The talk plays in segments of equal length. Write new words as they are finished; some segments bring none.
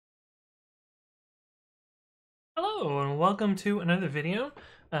Hello and welcome to another video.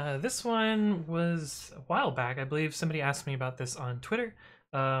 This one was a while back. I believe somebody asked me about this on Twitter,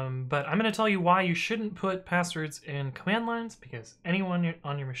 but I'm going to tell you why you shouldn't put passwords in command lines because anyone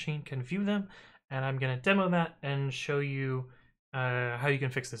on your machine can view them, and I'm going to demo that and show you how you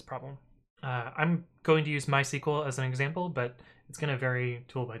can fix this problem. I'm going to use MySQL as an example, but it's going to vary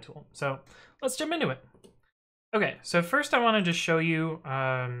tool by tool. So let's jump into it. Okay, so first I want to just show you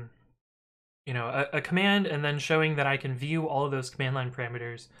a command and then showing that I can view all of those command line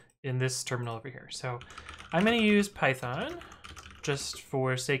parameters in this terminal over here. So I'm going to use Python just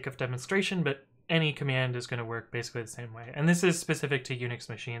for sake of demonstration, but any command is going to work basically the same way. And this is specific to Unix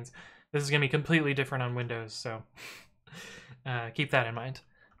machines. This is going to be completely different on Windows, so keep that in mind.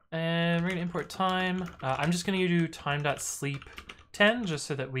 And we're going to import time. I'm just going to do time.sleep10 just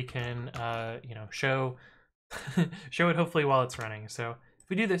so that we can, show show it hopefully while it's running. So if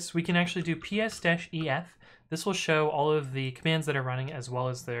we do this, we can actually do ps-ef. This will show all of the commands that are running as well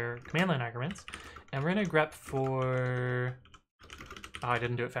as their command line arguments. And we're going to grep for... Oh, I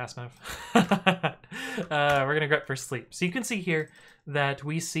didn't do it fast enough. We're going to grep for sleep. So you can see here that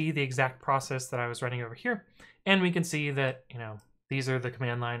we see the exact process that I was running over here. And we can see that, these are the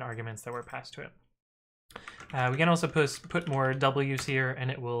command line arguments that were passed to it. We can also put more W's here, and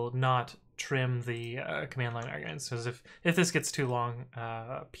it will not trim the command line arguments, because if this gets too long,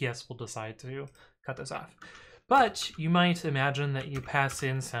 PS will decide to cut this off. But you might imagine that you pass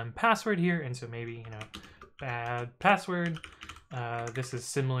in some password here, and so maybe, bad password. This is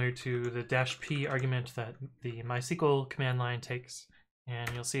similar to the -p argument that the MySQL command line takes. And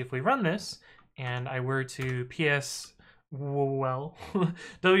you'll see if we run this, and I were to PS... well,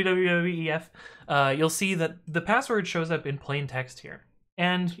 www.ef, you'll see that the password shows up in plain text here.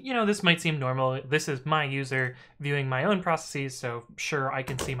 And, this might seem normal. This is my user viewing my own processes, so sure, I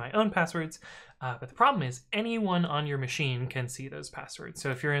can see my own passwords. But the problem is anyone on your machine can see those passwords. So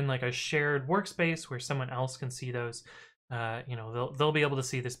if you're in like a shared workspace where someone else can see those, they'll be able to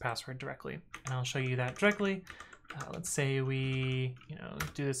see this password directly. And I'll show you that directly. Let's say we,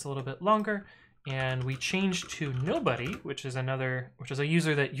 do this a little bit longer. And we change to nobody, which is a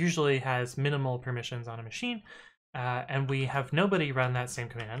user that usually has minimal permissions on a machine. And we have nobody run that same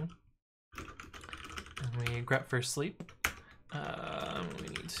command. And we grep for sleep. We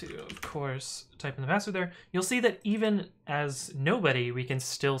need to, of course, type in the password there. You'll see that even as nobody, we can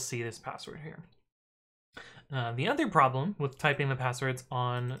still see this password here. The other problem with typing the passwords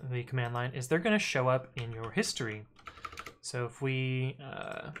on the command line is they're going to show up in your history. So if we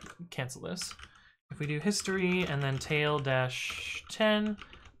cancel this, if we do history and then tail-10,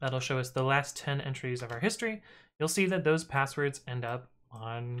 that'll show us the last 10 entries of our history. You'll see that those passwords end up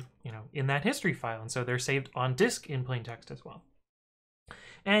on, in that history file. And so they're saved on disk in plain text as well.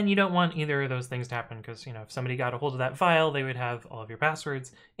 And you don't want either of those things to happen because, if somebody got a hold of that file, they would have all of your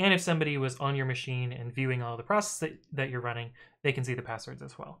passwords. And if somebody was on your machine and viewing all the process that you're running, they can see the passwords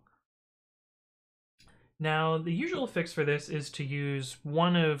as well. Now, the usual fix for this is to use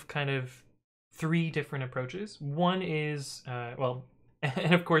one of kind of 3 different approaches. One is,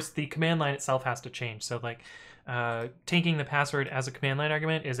 and of course the command line itself has to change. So like taking the password as a command line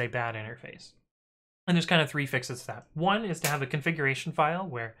argument is a bad interface. And there's kind of 3 fixes to that. One is to have a configuration file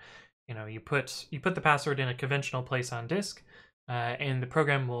where, you put the password in a conventional place on disk, and the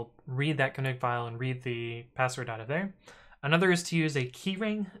program will read that config file and read the password out of there. Another is to use a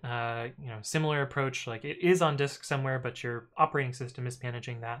keyring, similar approach, like it is on disk somewhere, but your operating system is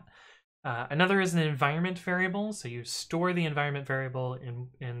managing that. Another is an environment variable, so you store the environment variable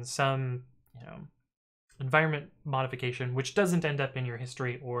in some, environment modification, which doesn't end up in your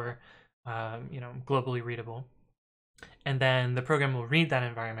history or, globally readable. And then the program will read that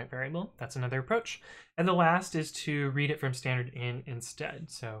environment variable. That's another approach. And the last is to read it from standard in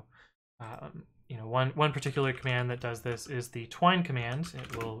instead. So, one particular command that does this is the twine command.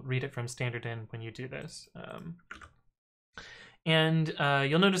 It will read it from standard in when you do this. And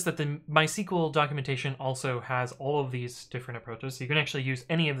you'll notice that the MySQL documentation also has all of these different approaches. So you can actually use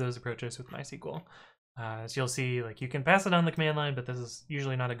any of those approaches with MySQL. So you'll see, like, you can pass it on the command line, but this is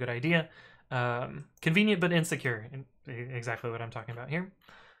usually not a good idea. Convenient but insecure, exactly what I'm talking about here.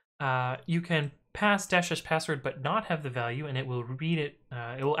 You can pass -- password but not have the value, and it will read it.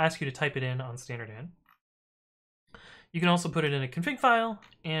 It will ask you to type it in on standard in. You can also put it in a config file,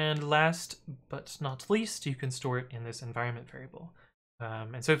 and last but not least, you can store it in this environment variable.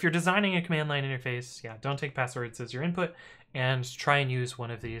 And so if you're designing a command line interface, don't take passwords as your input, and try and use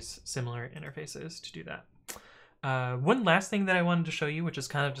one of these similar interfaces to do that. One last thing that I wanted to show you, which is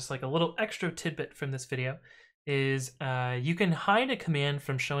kind of just like a little extra tidbit from this video, is you can hide a command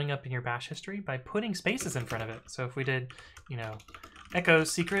from showing up in your bash history by putting spaces in front of it. So if we did, you know, echo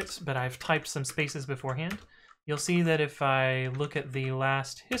secret, but I've typed some spaces beforehand, you'll see that if I look at the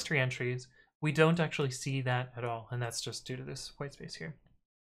last history entries, we don't actually see that at all, and that's just due to this white space here.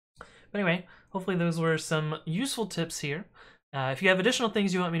 But anyway, hopefully those were some useful tips here. If you have additional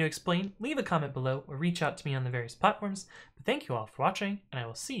things you want me to explain, leave a comment below or reach out to me on the various platforms. But thank you all for watching, and I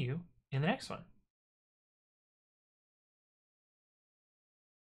will see you in the next one.